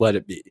they just let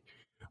it be.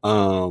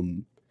 Let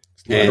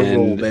it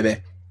roll,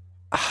 baby.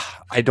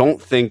 I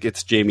don't think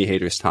it's Jamie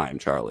Hayter's time,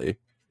 Charlie.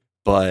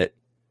 But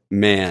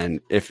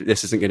man, if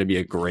this isn't going to be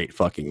a great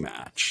fucking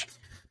match.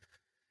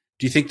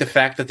 Do you think the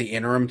fact that the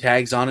interim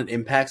tag's on it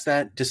impacts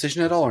that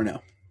decision at all, or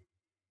no?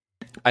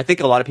 I think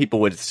a lot of people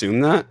would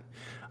assume that.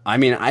 I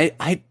mean,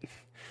 I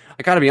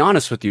got to be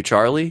honest with you,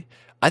 Charlie.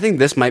 I think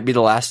this might be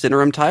the last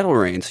interim title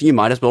reign, so you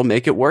might as well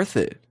make it worth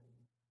it.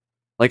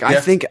 Like,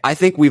 yeah. I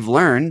think we've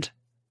learned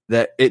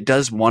that it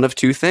does one of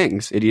two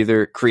things. It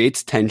either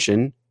creates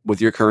tension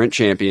with your current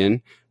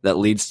champion that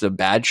leads to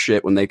bad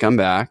shit when they come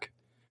back,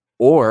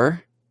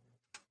 or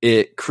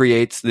it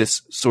creates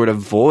this sort of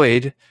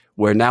void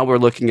where now we're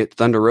looking at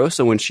Thunder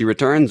Rosa when she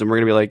returns, and we're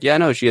going to be like, yeah,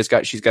 no, she's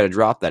got to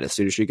drop that as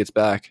soon as she gets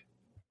back.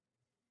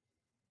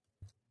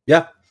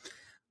 Yeah,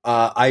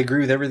 I agree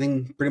with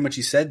everything pretty much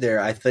you said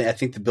there. I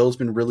think the build's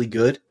been really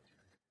good.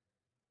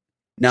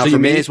 Now, so you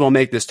may as well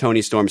make this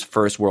Tony Storm's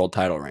first world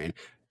title reign.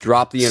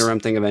 drop the interim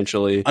thing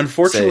eventually.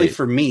 Unfortunately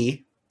for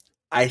me,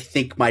 I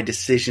think my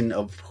decision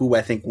of who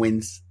I think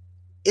wins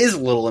is a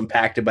little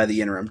impacted by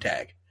the interim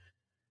tag.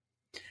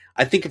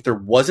 I think if there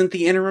wasn't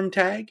the interim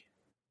tag,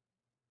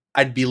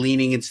 I'd be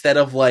leaning, instead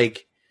of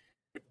like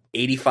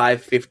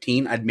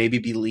 85-15, I'd maybe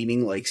be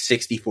leaning like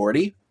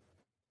 60-40.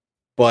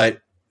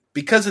 But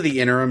because of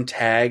the interim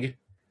tag,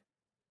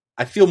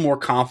 I feel more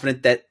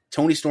confident that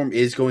Toni Storm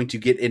is going to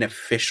get an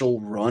official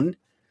run.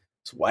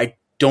 So I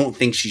don't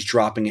think she's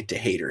dropping it to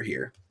Hayter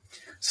here.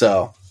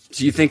 So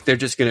do you think they're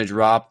just going to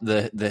drop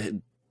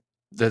the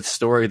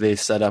story they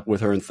set up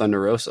with her in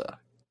Thunder Rosa?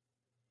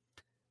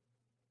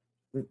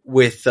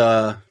 With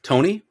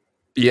Toni?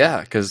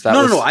 Yeah, because that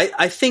No.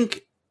 I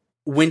think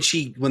when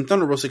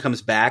Thunder Rosa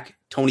comes back,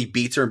 Toni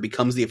beats her and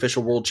becomes the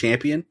official world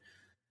champion.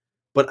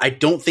 But I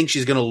don't think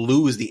she's going to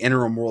lose the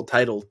interim world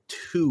title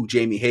to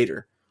Jamie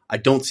Hayter. I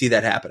don't see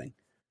that happening.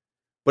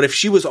 But if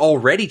she was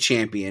already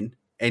champion,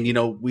 and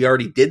we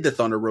already did the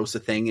Thunder Rosa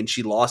thing, and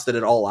she lost it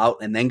at All Out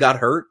and then got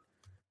hurt,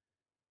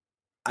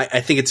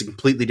 I think it's a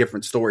completely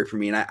different story for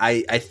me. And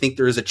I think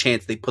there is a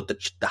chance they put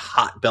the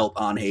hot belt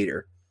on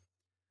Hayter.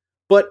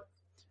 But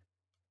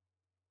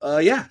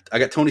yeah, I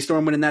got Toni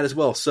Storm winning that as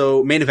well.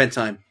 So main event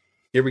time.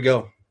 Here we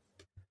go.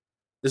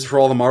 This is for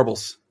all the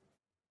marbles.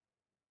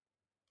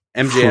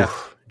 MJF,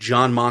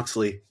 Jon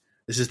Moxley.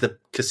 This is the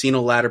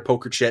casino ladder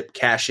poker chip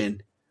cash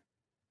in.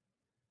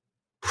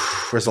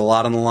 There's a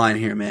lot on the line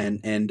here, man.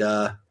 And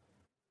God,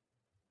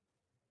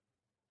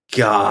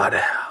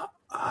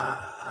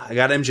 I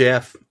got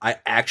MJF. I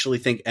actually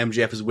think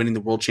MJF is winning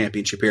the world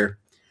championship here.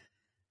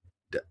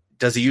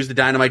 Does he use the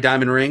Dynamite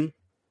Diamond ring?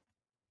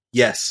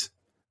 Yes.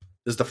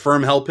 Does the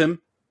firm help him?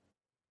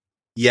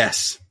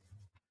 Yes.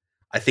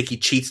 I think he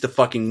cheats to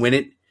fucking win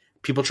it.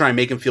 People try and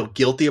make him feel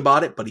guilty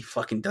about it, but he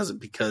fucking doesn't,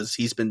 because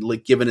he's been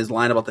given his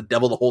line about the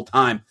devil the whole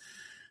time.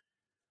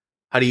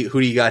 Who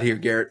do you got here,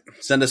 Garrett?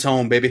 Send us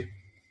home, baby.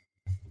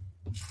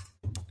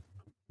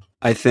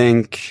 I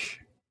think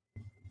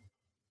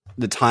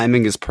the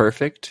timing is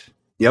perfect.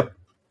 Yep.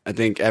 I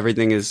think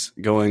everything is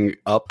going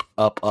up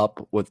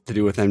with to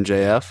do with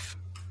MJF.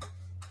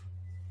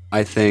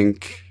 I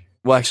think...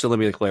 Well, actually, let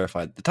me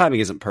clarify. The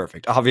timing isn't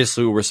perfect.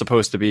 Obviously, we're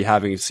supposed to be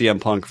having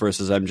CM Punk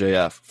versus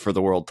MJF for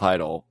the world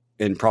title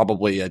in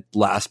probably a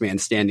last man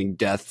standing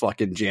death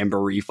fucking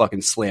jamboree fucking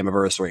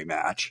slammiversary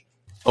match.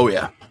 Oh,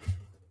 yeah.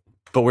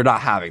 But we're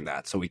not having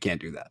that, so we can't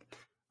do that.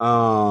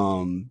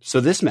 So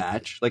this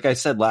match, like I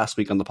said last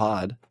week on the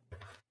pod,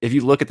 if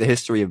you look at the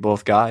history of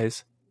both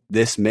guys,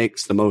 this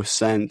makes the most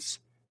sense.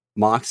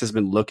 Mox has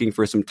been looking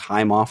for some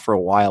time off for a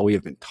while. We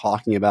have been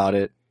talking about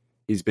it.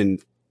 He's been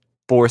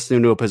forced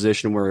into a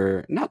position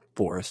where, not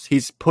forced,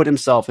 he's put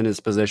himself in his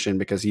position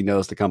because he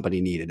knows the company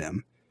needed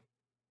him.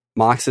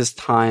 Mox's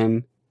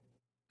time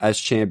as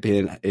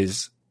champion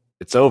it's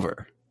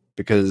over,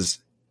 because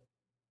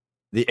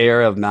the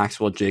era of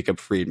Maxwell Jacob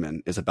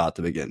Friedman is about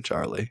to begin,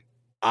 Charlie.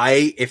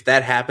 If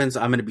that happens,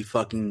 I'm going to be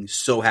fucking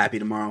so happy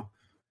tomorrow.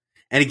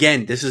 And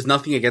again, this is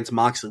nothing against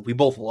Moxley. We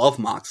both love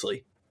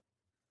Moxley.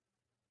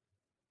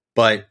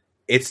 But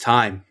it's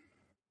time.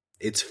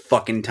 It's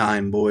fucking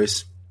time,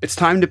 boys. It's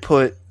time to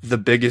put the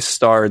biggest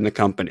star in the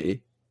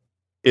company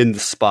in the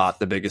spot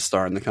the biggest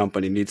star in the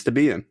company needs to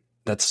be in.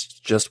 That's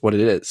just what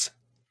it is.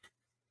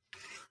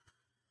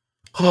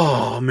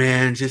 Oh,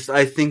 man.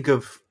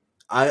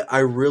 I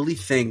really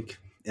think,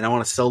 and I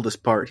want to sell this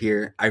part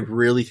here, I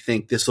really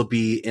think this will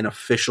be an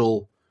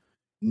official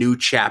new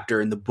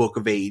chapter in the book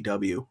of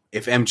AEW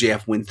if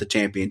MJF wins the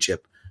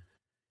championship.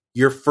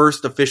 Your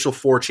first official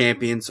 4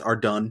 champions are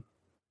done.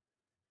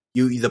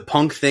 The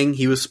Punk thing,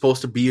 he was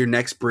supposed to be your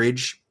next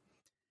bridge.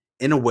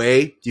 In a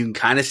way, you can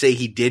kind of say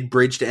he did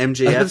bridge to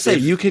MJF. I was going to say,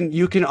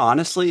 you can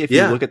honestly, if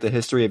you look at the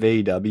history of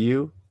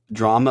AEW,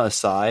 drama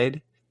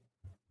aside,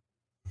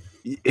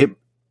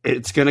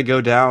 it's going to go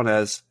down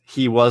as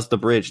he was the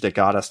bridge that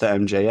got us to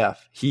MJF.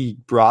 He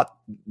brought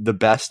the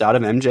best out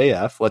of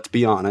MJF, let's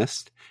be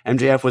honest.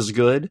 MJF was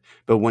good,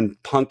 but when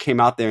Punk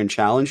came out there and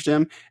challenged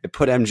him, it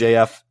put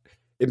MJF,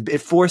 it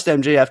forced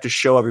MJF to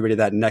show everybody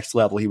that next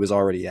level he was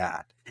already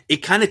at.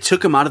 It kind of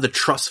took him out of the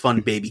trust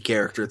fund baby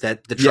character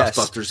that the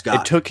Trustbusters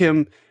got.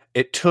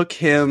 It took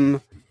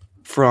him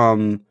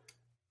from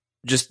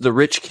just the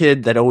rich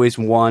kid that always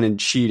won and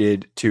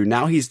cheated to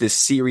now he's this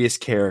serious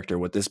character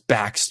with this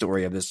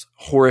backstory of this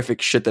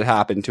horrific shit that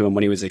happened to him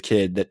when he was a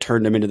kid that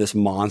turned him into this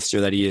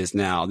monster that he is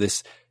now.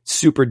 This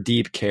super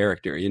deep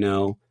character,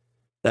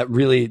 that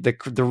really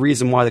the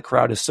reason why the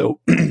crowd is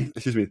so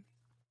excuse me,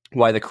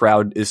 why the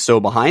crowd is so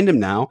behind him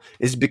now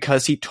is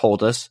because he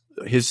told us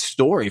his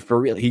story for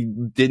real. He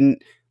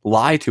didn't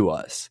lie to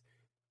us.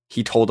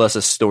 He told us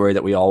a story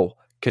that we all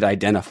could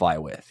identify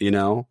with, Do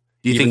you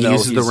think he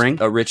uses the ring?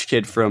 A rich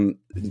kid from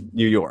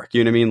New York.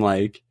 You know what I mean?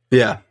 Like,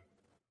 yeah.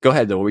 Go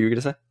ahead, though. What were you going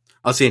to say?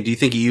 I was saying, do you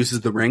think he uses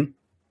the ring?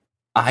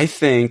 I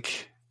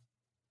think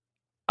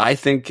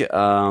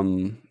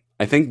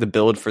the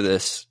build for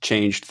this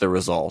changed the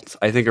result.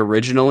 I think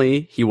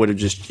originally he would have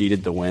just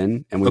cheated to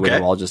win, and we would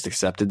have all just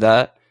accepted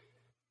that.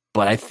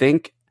 But I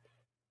think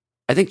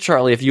I think,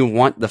 Charlie, if you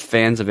want the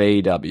fans of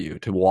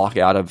AEW to walk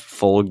out of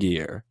Full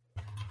Gear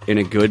in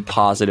a good,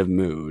 positive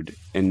mood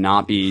and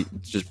not be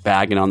just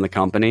bagging on the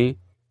company,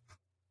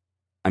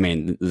 I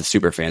mean, the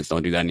super fans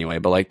don't do that anyway,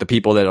 but like the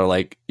people that are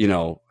like, you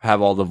know,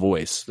 have all the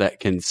voice that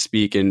can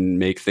speak and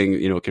make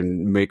things, you know,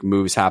 can make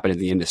moves happen in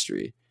the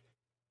industry.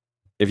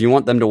 If you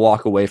want them to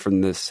walk away from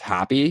this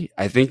happy,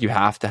 I think you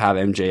have to have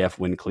MJF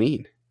win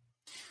clean.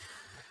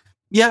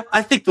 Yeah,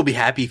 I think they'll be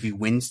happy if he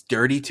wins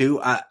dirty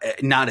too.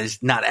 Not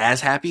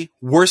as happy.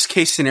 Worst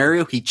case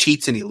scenario, he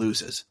cheats and he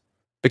loses.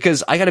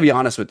 Because I got to be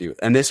honest with you,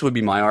 and this would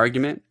be my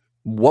argument.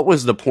 What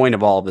was the point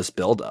of all of this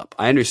buildup?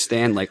 I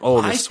understand, like,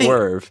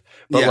 swerve,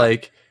 but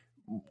like,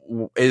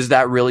 is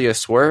that really a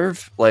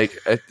swerve? Like,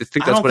 I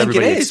think that's what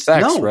everybody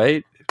expects,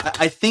 right?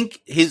 I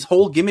think his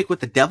whole gimmick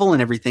with the devil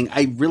and everything,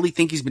 I really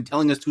think he's been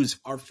telling us to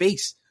our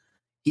face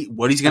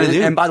what he's going to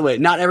do. And by the way,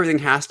 not everything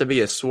has to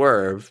be a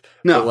swerve.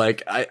 No, but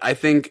like, I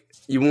think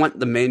you want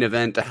the main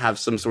event to have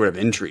some sort of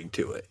intrigue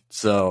to it.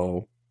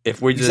 So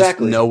if we just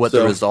know what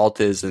the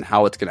result is and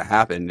how it's going to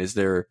happen, is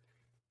there...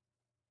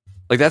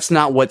 Like, that's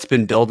not what's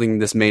been building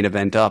this main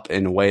event up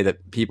in a way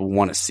that people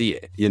want to see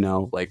it, you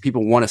know? Like,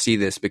 people want to see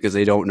this because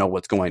they don't know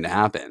what's going to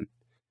happen.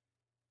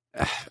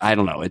 I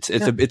don't know. It's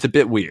a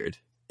bit weird.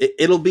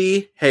 It'll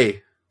be,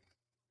 hey,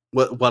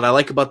 what I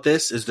like about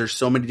this is there's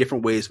so many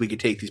different ways we could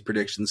take these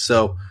predictions.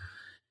 So,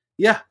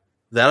 yeah,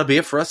 that'll be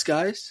it for us,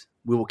 guys.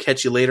 We will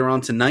catch you later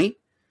on tonight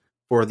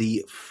for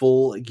the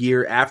Full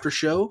Gear After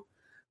Show.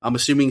 I'm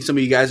assuming some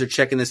of you guys are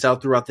checking this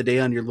out throughout the day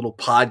on your little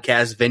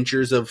podcast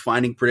ventures of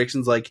finding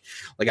predictions like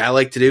I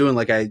like to do and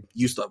like I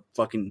used to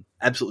fucking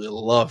absolutely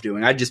love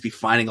doing. I'd just be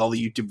finding all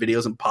the YouTube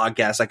videos and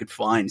podcasts I could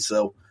find.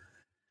 So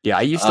yeah,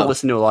 I used to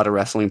listen to a lot of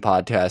wrestling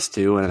podcasts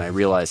too, and I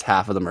realized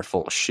half of them are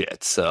full of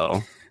shit.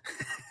 So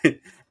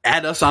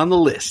add us on the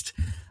list.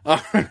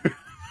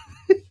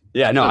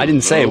 Yeah, no, I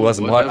didn't say it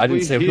wasn't. I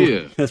didn't say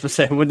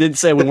we didn't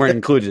say we weren't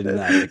included in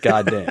that. But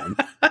goddamn,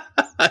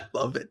 I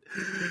love it.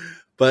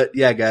 But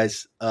yeah,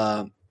 guys,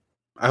 I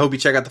hope you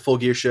check out the Full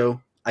Gear show.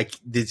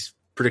 These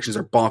predictions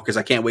are bonkers.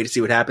 I can't wait to see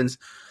what happens.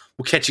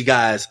 We'll catch you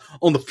guys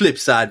on the flip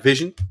side,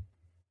 Vision.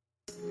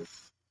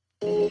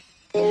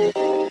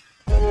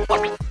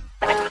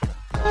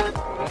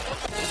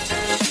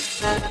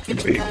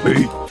 Beat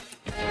me.